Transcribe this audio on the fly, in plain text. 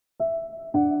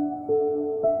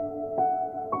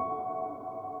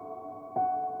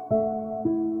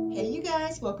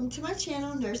welcome to my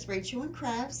channel, Nurse Rachel and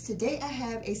Crafts. Today I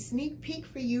have a sneak peek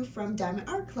for you from Diamond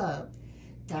Art Club.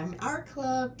 Diamond Art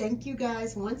Club, thank you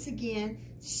guys once again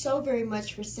so very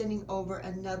much for sending over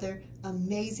another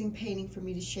amazing painting for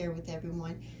me to share with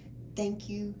everyone. Thank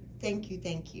you, thank you,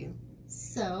 thank you.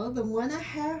 So the one I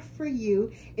have for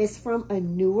you is from a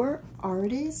newer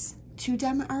artist to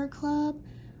Diamond Art Club,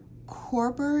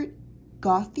 Corbert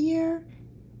Gauthier,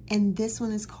 and this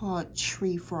one is called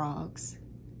Tree Frogs.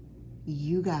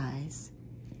 You guys,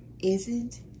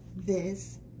 isn't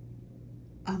this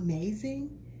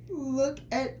amazing? Look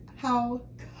at how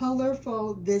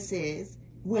colorful this is.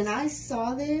 When I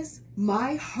saw this,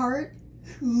 my heart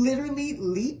literally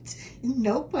leaped,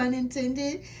 no pun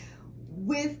intended,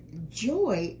 with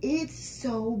joy. It's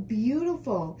so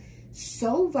beautiful,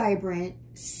 so vibrant,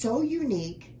 so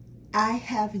unique. I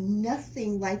have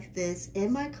nothing like this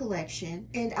in my collection,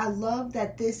 and I love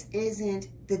that this isn't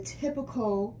the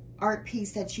typical art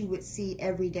piece that you would see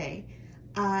every day.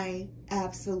 I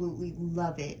absolutely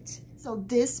love it. So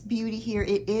this beauty here,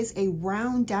 it is a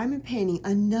round diamond painting,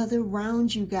 another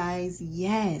round, you guys.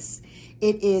 Yes,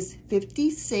 it is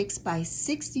 56 by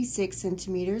 66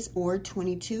 centimeters or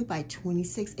 22 by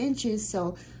 26 inches.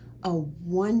 So a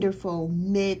wonderful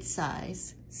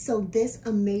mid-size. So this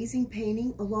amazing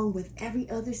painting, along with every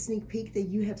other sneak peek that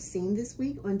you have seen this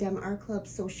week on Diamond Art Club's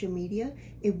social media,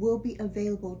 it will be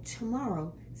available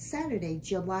tomorrow, Saturday,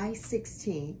 July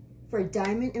 16. For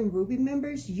Diamond and Ruby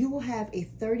members, you will have a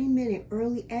 30-minute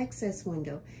early access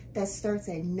window that starts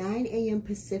at 9 a.m.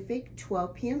 Pacific,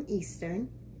 12 p.m. Eastern.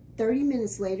 30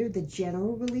 minutes later, the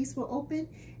general release will open,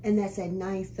 and that's at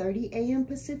 9:30 a.m.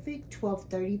 Pacific,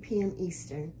 12:30 p.m.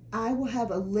 Eastern. I will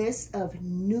have a list of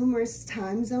numerous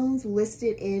time zones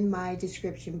listed in my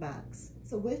description box.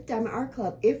 So with Diamond Art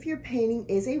Club, if your painting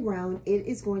is a round, it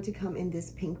is going to come in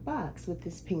this pink box with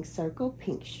this pink circle,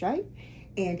 pink stripe.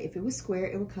 And if it was square,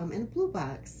 it will come in a blue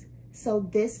box. So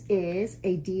this is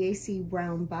a DAC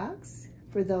round box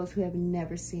for those who have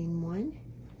never seen one.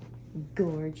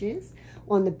 Gorgeous.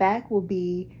 On the back will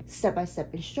be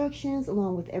step-by-step instructions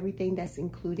along with everything that's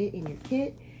included in your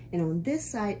kit. And on this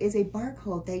side is a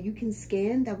barcode that you can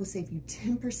scan that will save you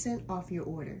 10% off your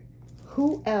order.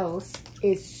 Who else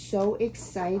is so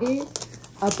excited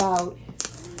about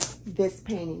this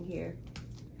painting here?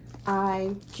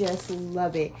 I just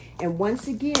love it. And once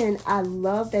again, I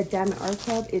love that Diamond Art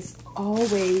Club is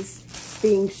always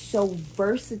being so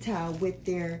versatile with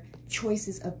their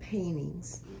choices of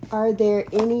paintings. Are there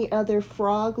any other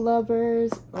frog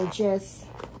lovers or just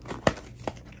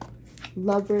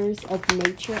lovers of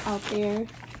nature out there?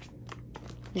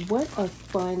 What a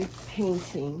fun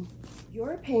painting.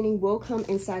 Your painting will come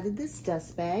inside of this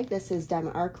dust bag that says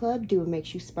Diamond Art Club, do what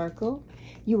makes you sparkle.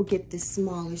 You will get this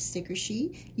smaller sticker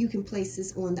sheet. You can place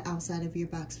this on the outside of your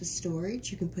box for storage.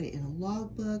 You can put it in a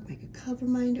logbook, make a cover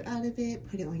minder out of it,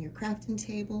 put it on your crafting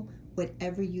table,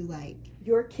 whatever you like.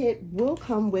 Your kit will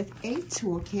come with a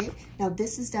toolkit. Now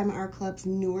this is Diamond Art Club's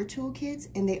newer toolkits,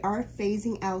 and they are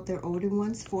phasing out their older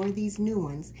ones for these new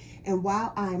ones. And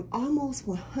while I'm almost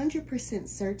 100%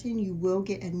 certain you will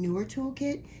get a newer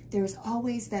toolkit, there's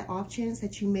always that off chance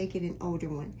that you may get an older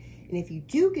one. And if you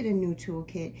do get a new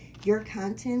toolkit, your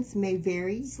contents may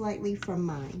vary slightly from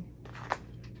mine.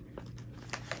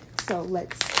 So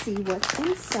let's see what's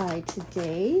inside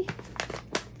today.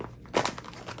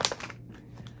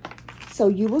 So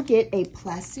you will get a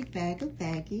plastic bag of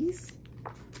baggies,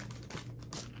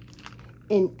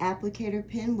 an applicator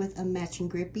pen with a matching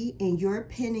grippy, and your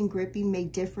pen and grippy may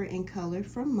differ in color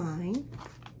from mine.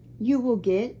 You will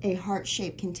get a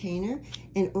heart-shaped container,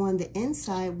 and on the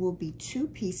inside will be 2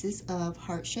 pieces of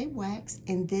heart-shaped wax,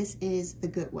 and this is the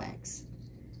good wax.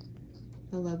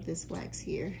 I love this wax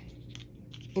here,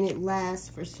 and it lasts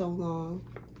for so long.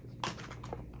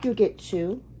 You'll get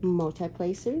 2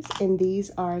 multi-placers, and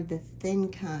these are the thin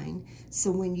kind.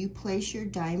 So when you place your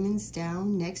diamonds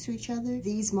down next to each other,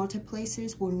 these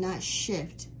multi-placers will not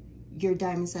shift your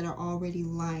diamonds that are already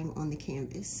lying on the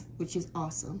canvas, which is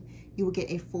awesome. You will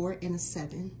get a 4 and a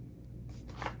 7.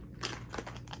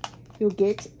 You'll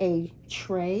get a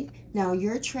tray. Now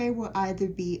your tray will either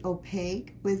be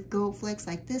opaque with gold flecks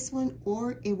like this one,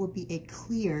 or it will be a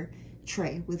clear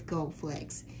tray with gold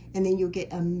flecks. And then you'll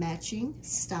get a matching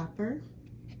stopper.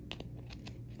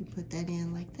 You put that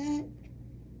in like that.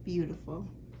 Beautiful.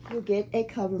 You'll get a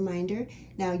cover minder.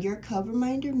 Now your cover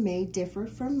minder may differ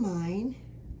from mine.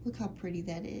 Look how pretty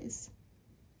that is.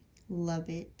 Love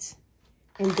it.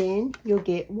 And then you'll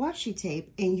get washi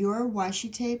tape, and your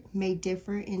washi tape may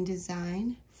differ in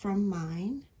design from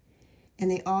mine. And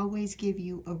they always give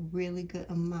you a really good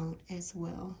amount as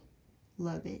well.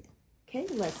 Love it. Okay,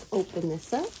 let's open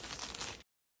this up.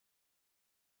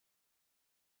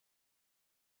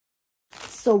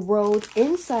 So rolled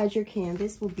inside your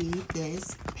canvas will be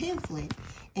this pamphlet.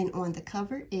 And on the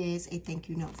cover is a thank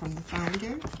you note from the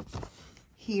founder.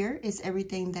 Here is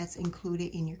everything that's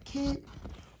included in your kit.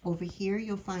 Over here,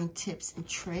 you'll find tips and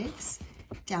tricks.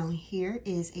 Down here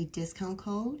is a discount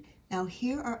code. Now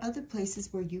here are other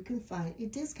places where you can find a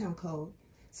discount code.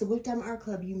 So with Diamond Art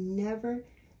Club, you never,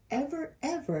 ever,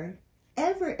 ever,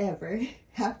 ever, ever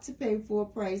have to pay full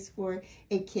price for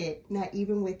a kit, not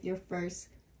even with your first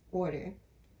order.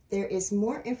 There is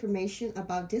more information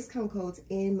about discount codes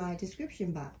in my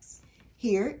description box.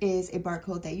 Here is a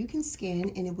barcode that you can scan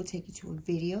and it will take you to a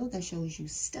video that shows you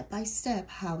step by step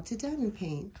how to diamond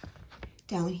paint.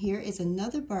 Down here is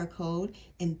another barcode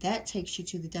and that takes you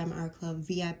to the Diamond Art Club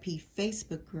VIP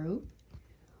Facebook group.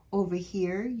 Over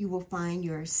here, you will find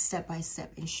your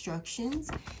step-by-step instructions.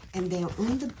 And then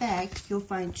on the back, you'll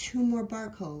find 2 more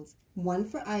barcodes. One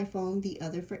for iPhone, the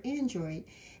other for Android.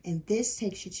 And this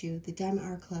takes you to the Diamond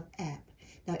Art Club app.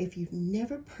 Now, if you've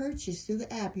never purchased through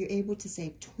the app, you're able to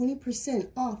save 20%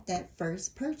 off that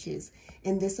first purchase.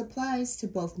 And this applies to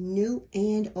both new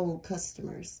and old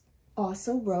customers.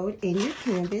 Also rolled in your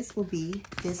canvas will be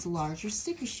this larger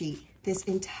sticker sheet. This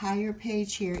entire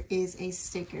page here is a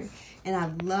sticker, and I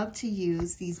love to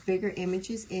use these bigger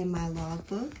images in my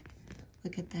logbook.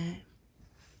 Look at that.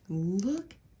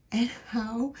 Look at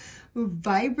how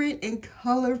vibrant and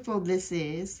colorful this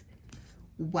is.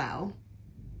 Wow.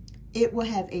 It will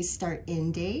have a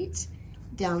start-end date.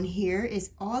 Down here is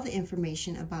all the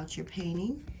information about your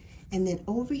painting. And then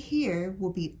over here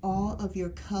will be all of your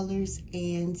colors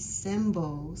and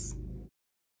symbols.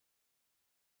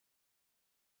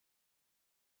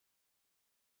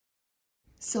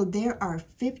 So there are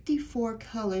 54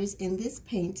 colors in this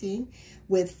painting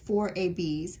with 4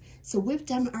 ABs. So with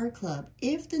Diamond Art Club,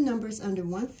 if the number is under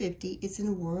 150, it's an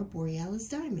Aurora Borealis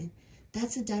diamond.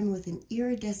 That's a diamond with an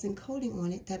iridescent coating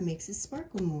on it that makes it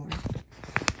sparkle more.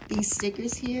 These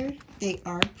stickers here, they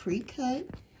are pre-cut,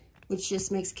 which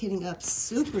just makes kitting up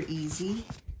super easy.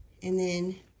 And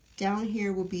then down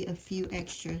here will be a few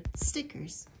extra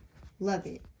stickers. Love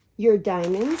it. Your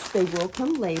diamonds, they will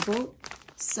come labeled.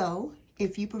 So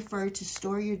if you prefer to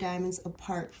store your diamonds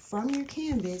apart from your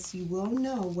canvas, you will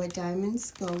know what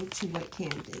diamonds go to what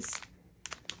canvas.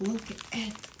 Look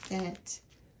at that.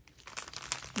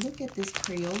 Look at this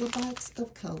Crayola box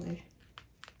of color.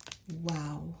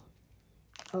 Wow.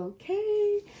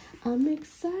 Okay, I'm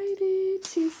excited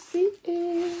to see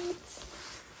it.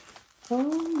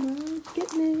 Oh my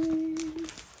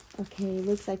goodness. Okay,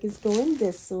 looks like it's going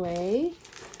this way.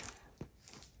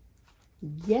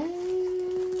 Yes.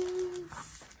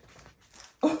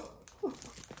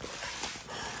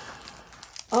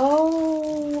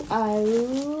 Oh, I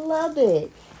love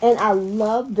it. And I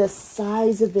love the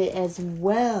size of it as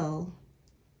well.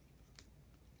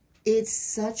 It's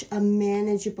such a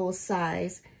manageable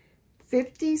size.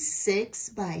 56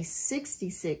 by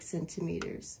 66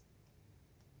 centimeters.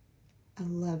 I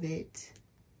love it.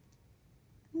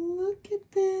 Look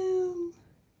at them.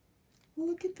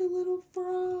 Look at the little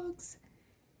frogs.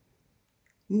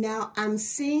 Now I'm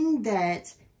seeing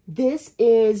that this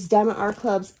is Diamond Art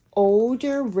Club's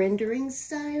older rendering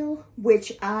style,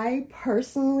 which I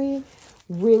personally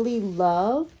really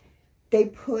love. They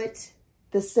put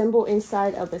the symbol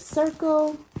inside of a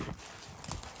circle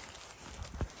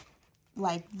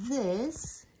like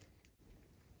this.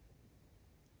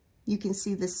 You can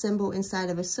see the symbol inside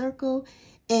of a circle,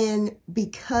 and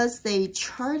because they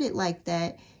chart it like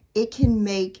that, it can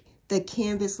make the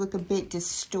canvas look a bit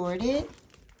distorted,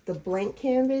 the blank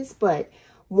canvas. But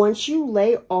once you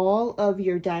lay all of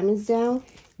your diamonds down,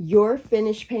 your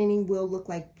finished painting will look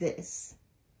like this.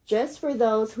 Just for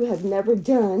those who have never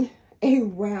done a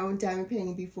round diamond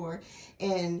painting before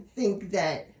and think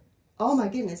that, oh my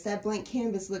goodness, that blank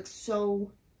canvas looks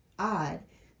so odd,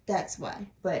 that's why.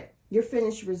 But your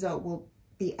finished result will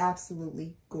be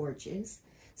absolutely gorgeous.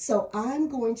 So I'm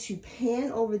going to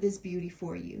pan over this beauty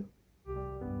for you.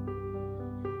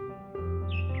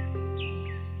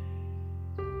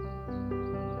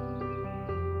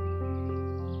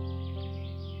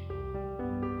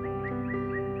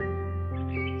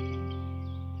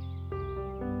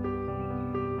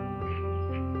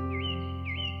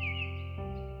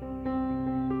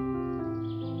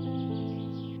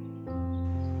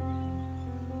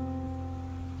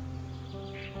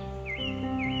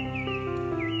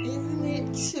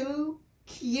 Too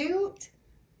cute.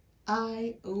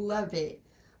 I love it.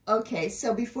 Okay,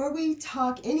 so before we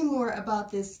talk any more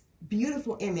about this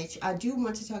beautiful image, I do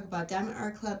want to talk about Diamond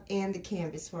Art Club and the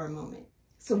canvas for a moment.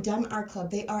 So Diamond Art Club,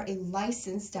 they are a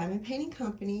licensed diamond painting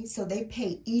company, so they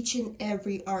pay each and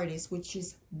every artist, which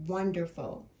is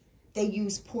wonderful. They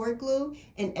use pour glue,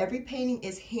 and every painting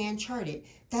is hand charted.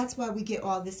 That's why we get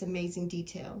all this amazing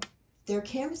detail. Their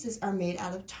canvases are made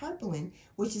out of tarpaulin,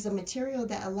 which is a material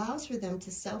that allows for them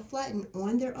to self-flatten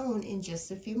on their own in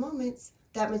just a few moments.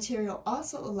 That material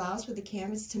also allows for the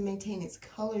canvas to maintain its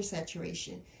color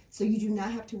saturation, so you do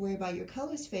not have to worry about your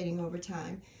colors fading over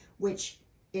time, which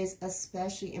is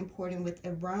especially important with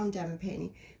a round diamond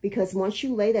painting, because once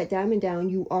you lay that diamond down,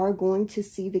 you are going to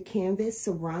see the canvas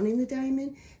surrounding the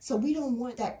diamond, so we don't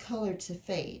want that color to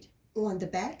fade. On the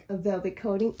back, a velvet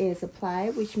coating is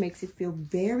applied, which makes it feel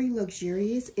very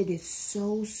luxurious. It is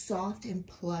so soft and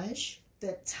plush.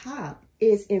 The top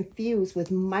is infused with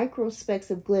micro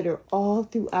specks of glitter all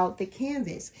throughout the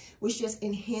canvas, which just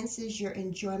enhances your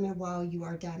enjoyment while you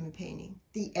are diamond painting.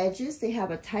 The edges, they have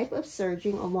a type of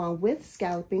serging along with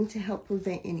scalloping to help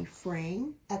prevent any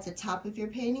fraying. At the top of your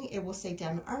painting, it will say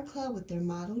Diamond Art Club with their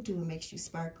motto, "Do What Makes You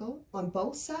Sparkle." On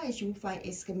both sides, you will find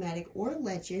a schematic or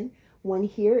legend, one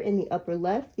here in the upper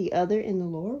left, the other in the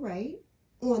lower right.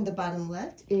 On the bottom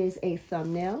left is a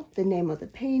thumbnail, the name of the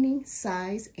painting,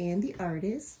 size, and the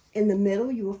artist. In the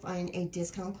middle, you will find a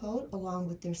discount code along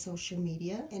with their social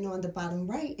media. And on the bottom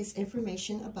right is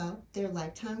information about their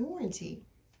lifetime warranty.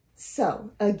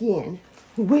 So again,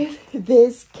 with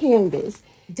this canvas,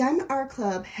 Diamond Art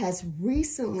Club has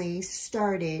recently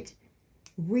started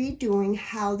redoing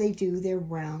how they do their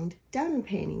round diamond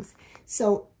paintings.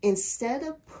 So instead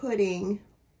of putting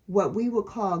what we would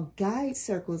call guide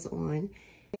circles on,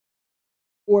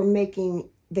 or making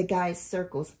the guide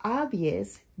circles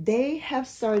obvious, they have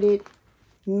started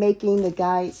making the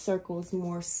guide circles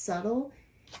more subtle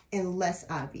and less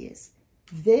obvious.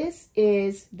 This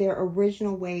is their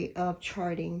original way of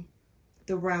charting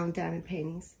the round diamond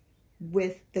paintings,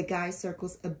 with the guide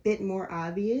circles a bit more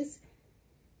obvious,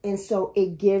 and so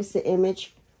it gives the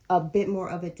image a bit more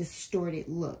of a distorted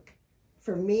look.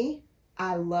 For me,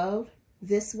 I love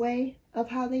this way of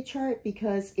how they chart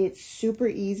because it's super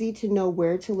easy to know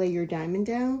where to lay your diamond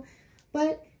down.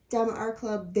 But Diamond Art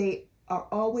Club, they are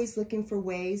always looking for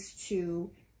ways to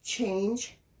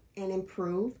change and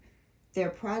improve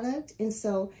their product, and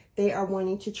so they are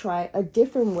wanting to try a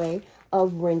different way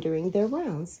of rendering their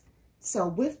rounds. So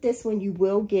with this one, you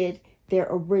will get their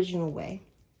original way.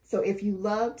 So if you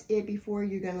loved it before,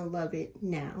 you're gonna love it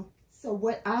now. So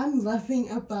what I'm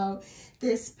loving about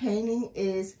this painting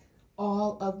is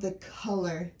all of the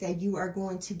color that you are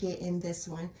going to get in this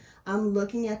one. I'm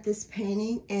looking at this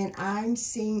painting and I'm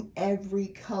seeing every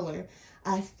color.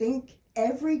 I think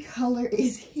every color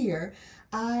is here.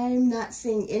 I'm not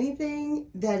seeing anything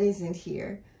that isn't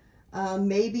here.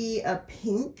 Maybe a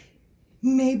pink,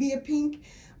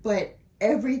 but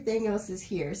everything else is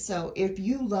here. So if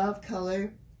you love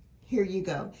color, here you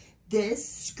go. This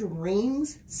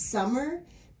screams summer.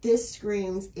 This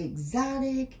screams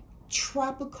exotic,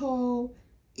 tropical.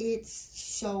 It's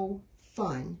so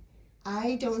fun.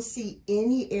 I don't see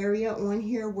any area on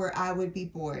here where I would be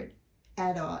bored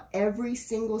at all. Every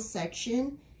single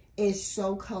section is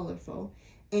so colorful,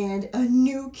 and a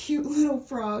new cute little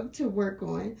frog to work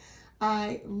on.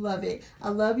 I love it. I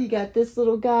love you got this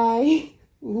little guy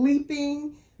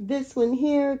leaping, this one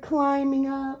here climbing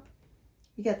up.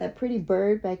 You got that pretty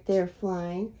bird back there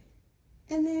flying.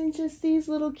 And then just these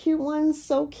little cute ones,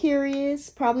 so curious,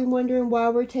 probably wondering why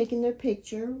we're taking their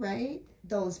picture, right?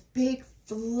 Those big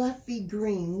fluffy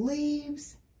green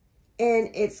leaves. And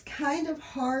it's kind of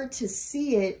hard to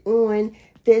see it on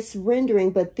this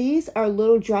rendering, but these are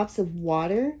little drops of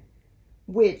water,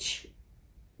 which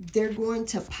they're going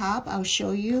to pop. I'll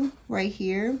show you right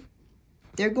here.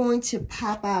 They're going to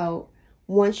pop out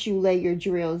once you lay your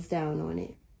drills down on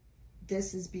it.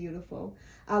 This is beautiful.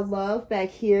 I love back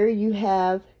here you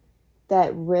have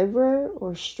that river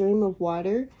or stream of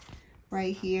water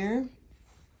right here.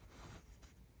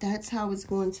 That's how it's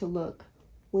going to look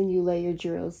when you lay your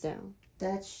drills down.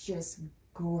 That's just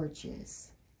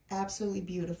gorgeous. Absolutely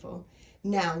beautiful.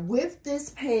 Now with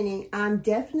this painting, I'm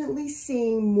definitely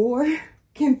seeing more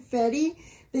confetti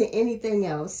than anything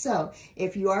else. So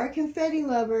if you are a confetti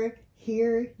lover,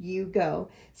 here you go.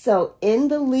 So in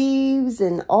the leaves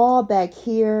and all back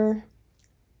here,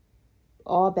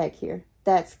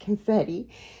 that's confetti.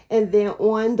 And then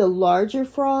on the larger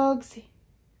frogs,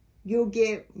 you'll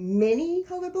get mini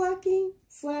color blocking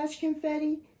 /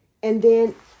 confetti. And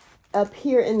then up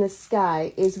here in the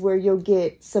sky is where you'll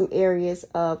get some areas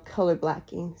of color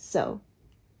blocking. So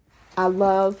I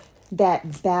love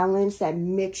that balance, that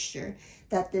mixture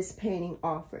that this painting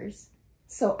offers.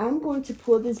 So I'm going to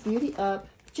pull this beauty up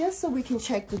just so we can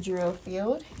check the drill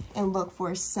field and look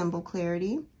for symbol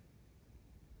clarity.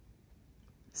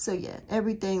 So yeah,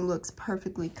 everything looks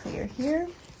perfectly clear here.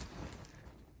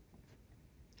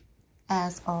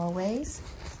 as always.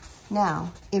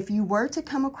 Now, if you were to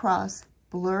come across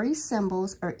blurry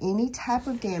symbols or any type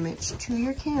of damage to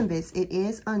your canvas, it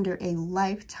is under a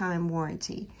lifetime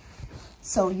warranty.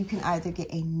 So you can either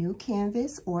get a new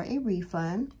canvas or a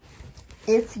refund.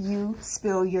 If you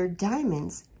spill your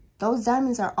diamonds, those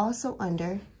diamonds are also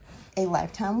under a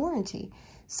lifetime warranty.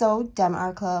 So Diamond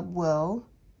Art Club will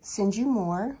send you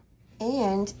more.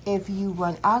 And if you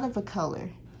run out of a color,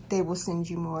 they will send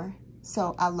you more.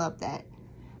 So I love that.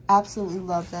 Absolutely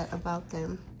love that about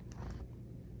them.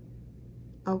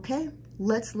 Okay,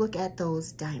 let's look at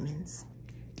those diamonds.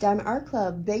 Diamond Art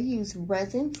Club, they use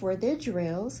resin for their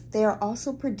drills. They are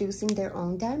also producing their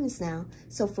own diamonds now.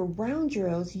 So for round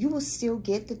drills, you will still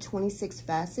get the 26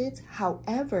 facets.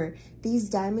 However, these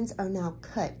diamonds are now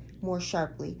cut more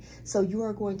sharply. So you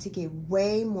are going to get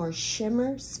way more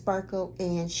shimmer, sparkle,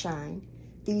 and shine.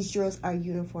 These drills are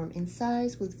uniform in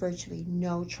size with virtually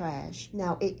no trash.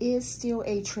 Now, it is still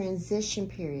a transition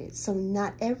period, so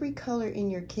not every color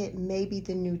in your kit may be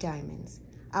the new diamonds.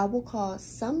 I will call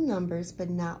some numbers,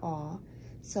 but not all.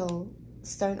 So,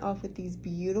 starting off with these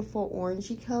beautiful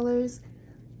orangey colors,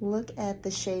 look at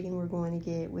the shading we're going to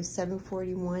get with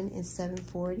 741 and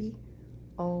 740.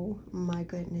 Oh my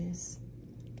goodness.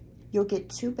 You'll get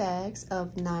 2 bags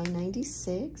of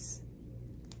 $9.96.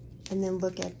 And then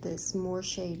look at this, more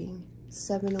shading,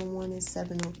 701 and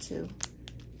 702.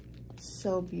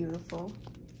 So beautiful.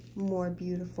 More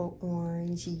beautiful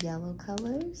orangey yellow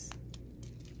colors.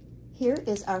 Here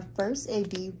is our first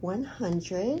AB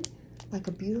 100, like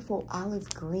a beautiful olive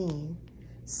green.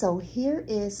 So here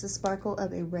is the sparkle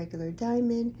of a regular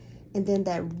diamond, and then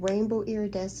that rainbow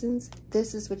iridescence.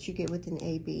 This is what you get with an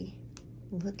AB.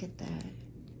 Look at that.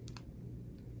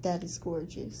 That is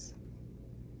gorgeous.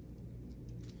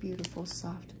 Beautiful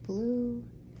soft blue.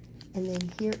 And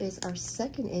then here is our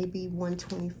second AB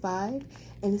 125,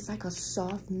 and it's like a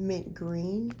soft mint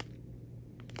green.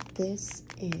 This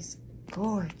is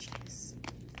gorgeous.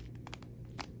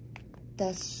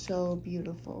 That's so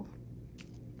beautiful.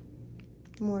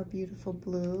 More beautiful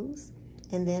blues.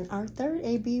 And then our third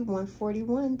AB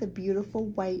 141, the beautiful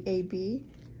white AB,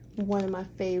 one of my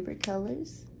favorite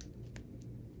colors.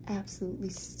 Absolutely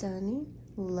stunning.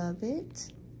 Love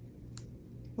it.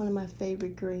 One of my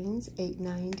favorite greens,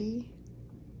 890.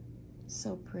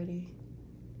 So pretty.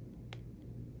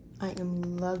 I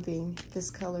am loving this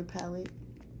color palette.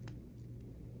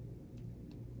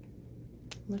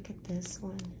 Look at this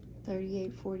one,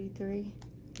 3843.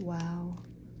 Wow.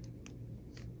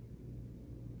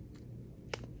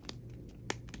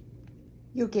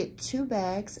 You'll get 2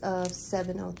 bags of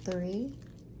 703.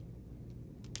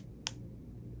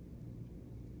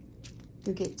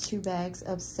 You get 2 bags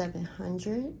of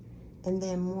 700, and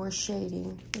then more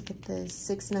shading. Look at this,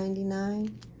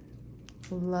 699.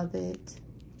 Love it.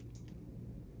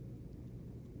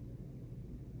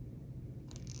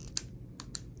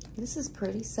 This is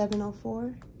pretty,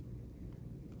 704.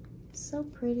 So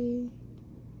pretty.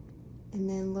 And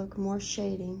then look, more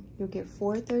shading. You'll get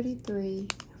 433,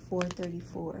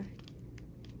 434.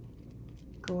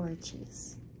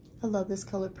 Gorgeous. I love this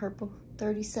color purple,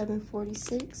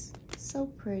 3746. So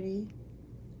pretty,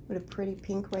 with a pretty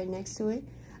pink right next to it.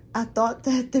 I thought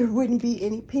that there wouldn't be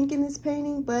any pink in this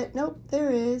painting, but nope, there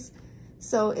is.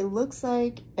 So it looks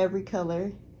like every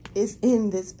color is in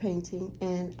this painting,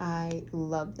 and I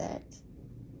love that.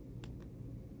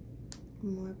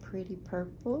 More pretty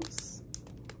purples.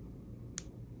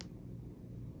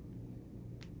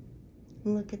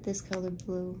 Look at this color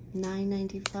blue,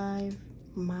 $9.95.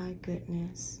 My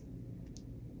goodness.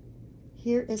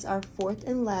 Here is our fourth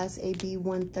and last AB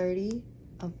 130,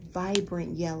 a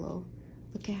vibrant yellow.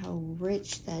 Look at how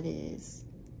rich that is.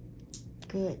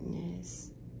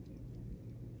 Goodness.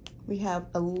 We have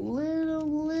a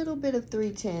little bit of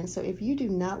 310. So if you do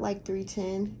not like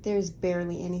 310, there's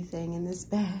barely anything in this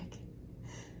bag.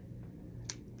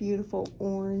 Beautiful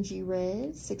orangey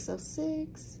red,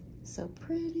 606. So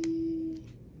pretty.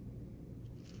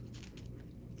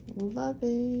 Love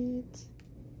it.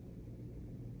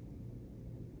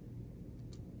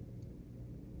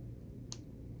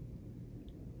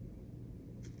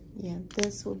 Yeah,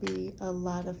 this will be a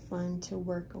lot of fun to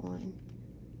work on.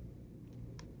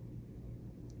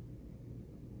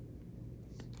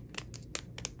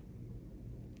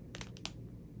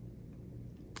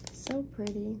 So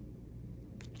pretty.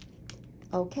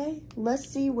 Okay, let's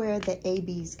see where the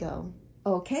ABs go.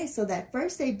 Okay, so that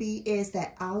first AB is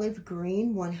that olive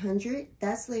green 100.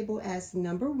 That's labeled as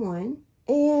number 1.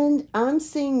 And I'm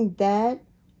seeing that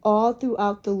all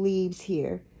throughout the leaves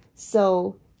here.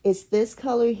 So it's this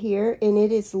color here, and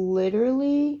it is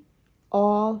literally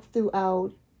all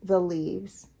throughout the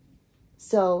leaves.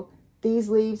 So these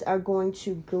leaves are going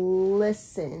to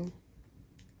glisten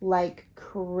like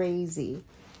crazy.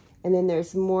 And then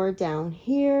there's more down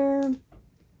here,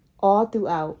 all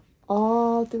throughout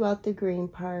the green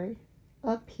part,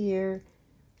 up here,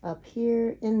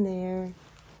 in there,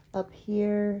 up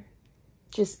here,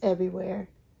 just everywhere.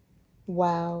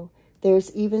 Wow.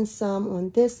 There's even some on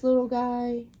this little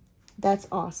guy. That's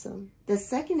awesome. The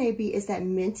second AB is that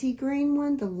minty green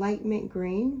one, the light mint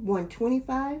green,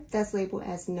 125. That's labeled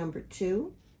as number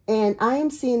 2. And I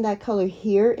am seeing that color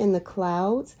here in the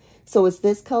clouds. So it's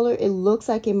this color. It looks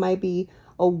like it might be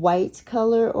a white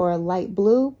color or a light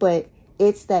blue, but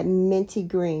it's that minty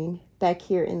green back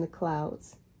here in the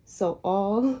clouds. So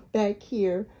all back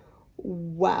here,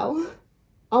 wow.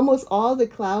 Almost all the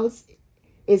clouds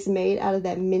is made out of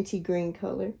that minty green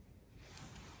color.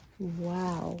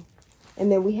 Wow. And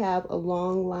then we have a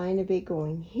long line of it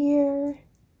going here.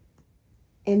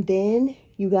 And then,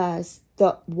 you guys,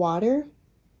 the water,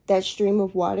 that stream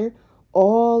of water,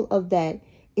 all of that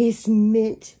is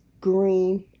mint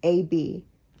green AB.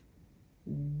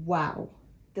 Wow.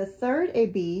 The third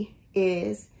AB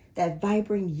is that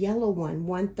vibrant yellow one,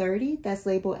 130. That's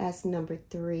labeled as number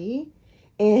 3.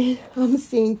 And I'm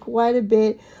seeing quite a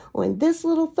bit on this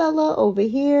little fella over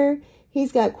here.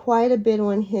 He's got quite a bit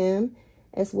on him,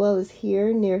 as well as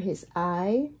here near his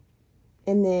eye.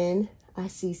 And then I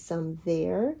see some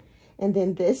there. And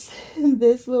then this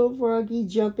little froggy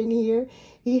jumping here,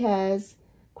 he has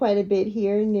quite a bit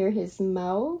here near his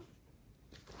mouth.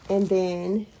 And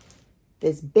then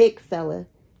this big fella,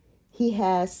 he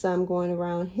has some going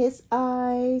around his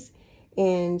eyes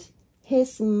and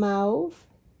his mouth.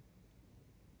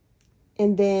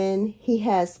 And then he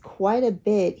has quite a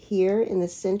bit here in the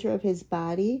center of his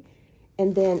body,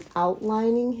 and then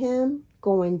outlining him,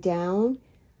 going down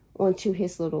onto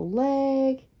his little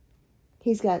leg.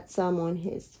 He's got some on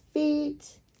his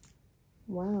feet.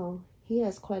 Wow, he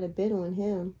has quite a bit on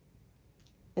him.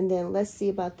 And then let's see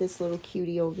about this little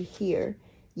cutie over here.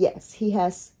 Yes, he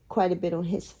has quite a bit on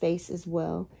his face as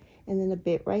well. And then a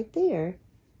bit right there.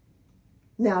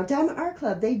 Now, Diamond Art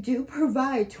Club, they do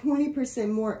provide 20%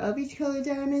 more of each color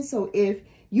diamond. So if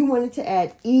you wanted to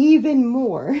add even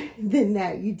more than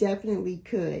that, you definitely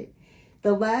could.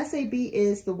 The last AB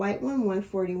is the white one,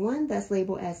 141. That's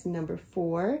labeled as number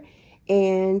 4.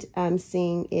 And I'm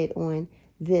seeing it on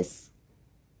this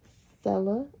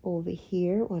fella over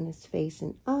here on his face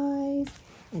and eyes.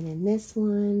 And then this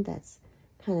one that's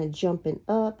kind of jumping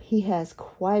up. He has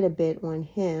quite a bit on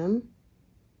him.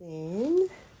 Then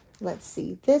let's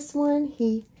see, this one,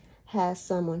 he has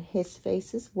some on his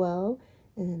face as well.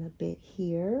 And then a bit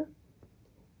here.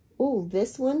 Oh,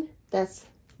 this one that's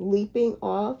leaping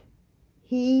off.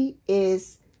 He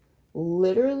is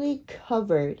literally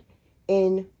covered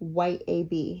in white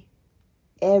AB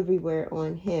everywhere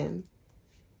on him.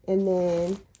 And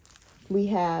then we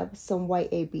have some white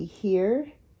AB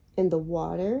here in the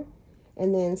water.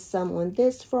 And then some on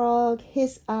this frog,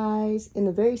 his eyes, in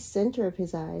the very center of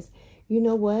his eyes. You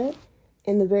know what?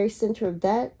 In the very center of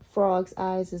that frog's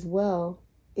eyes as well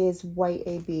is white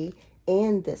AB,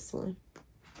 and this one.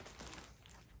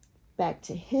 Back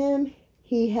to him.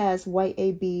 He has white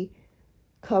AB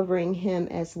covering him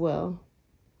as well.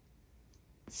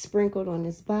 Sprinkled on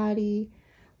his body,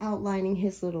 outlining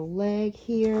his little leg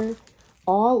here,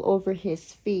 all over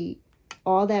his feet.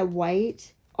 All that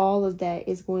white, all of that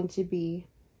is going to be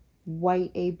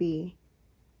white AB.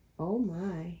 Oh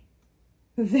my.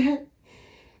 That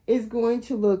is going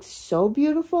to look so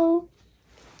beautiful.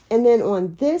 And then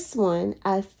on this one,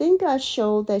 I think I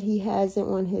showed that he has it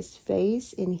on his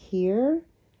face in here,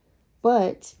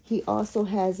 but he also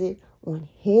has it on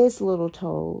his little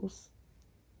toes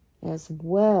as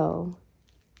well.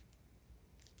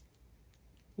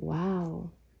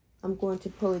 Wow. I'm going to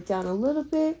pull it down a little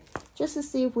bit just to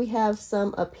see if we have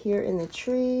some up here in the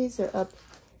trees or up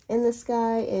in the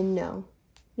sky. And no,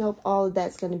 nope, all of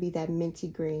that's going to be that minty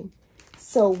green.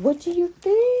 So what do you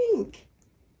think?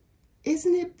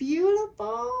 Isn't it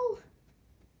beautiful?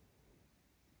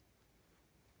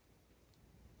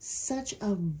 Such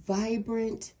a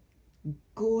vibrant,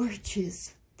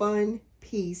 gorgeous, fun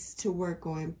piece to work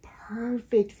on.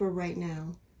 Perfect for right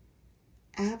now.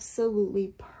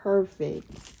 Absolutely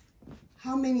perfect.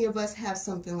 How many of us have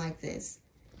something like this?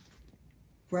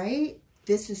 Right?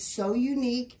 This is so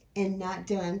unique and not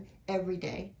done every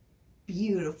day.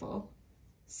 Beautiful.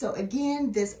 So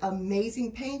again, this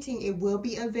amazing painting, it will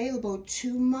be available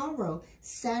tomorrow,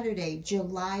 Saturday,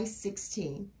 July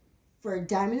 16. For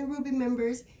Diamond and Ruby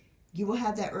members, you will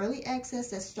have that early access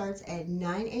that starts at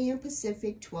 9 a.m.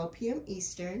 Pacific, 12 p.m.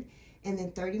 Eastern. And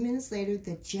then 30 minutes later,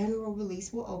 the general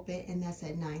release will open, and that's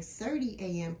at 9:30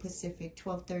 a.m. Pacific,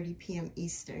 12:30 p.m.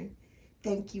 Eastern.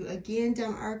 Thank you again,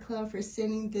 Diamond Art Club, for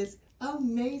sending this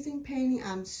amazing painting.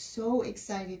 I'm so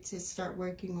excited to start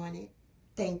working on it.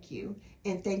 Thank you.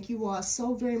 And thank you all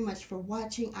so very much for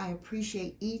watching. I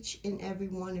appreciate each and every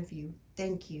one of you.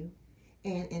 Thank you.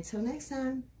 And until next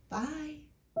time, bye.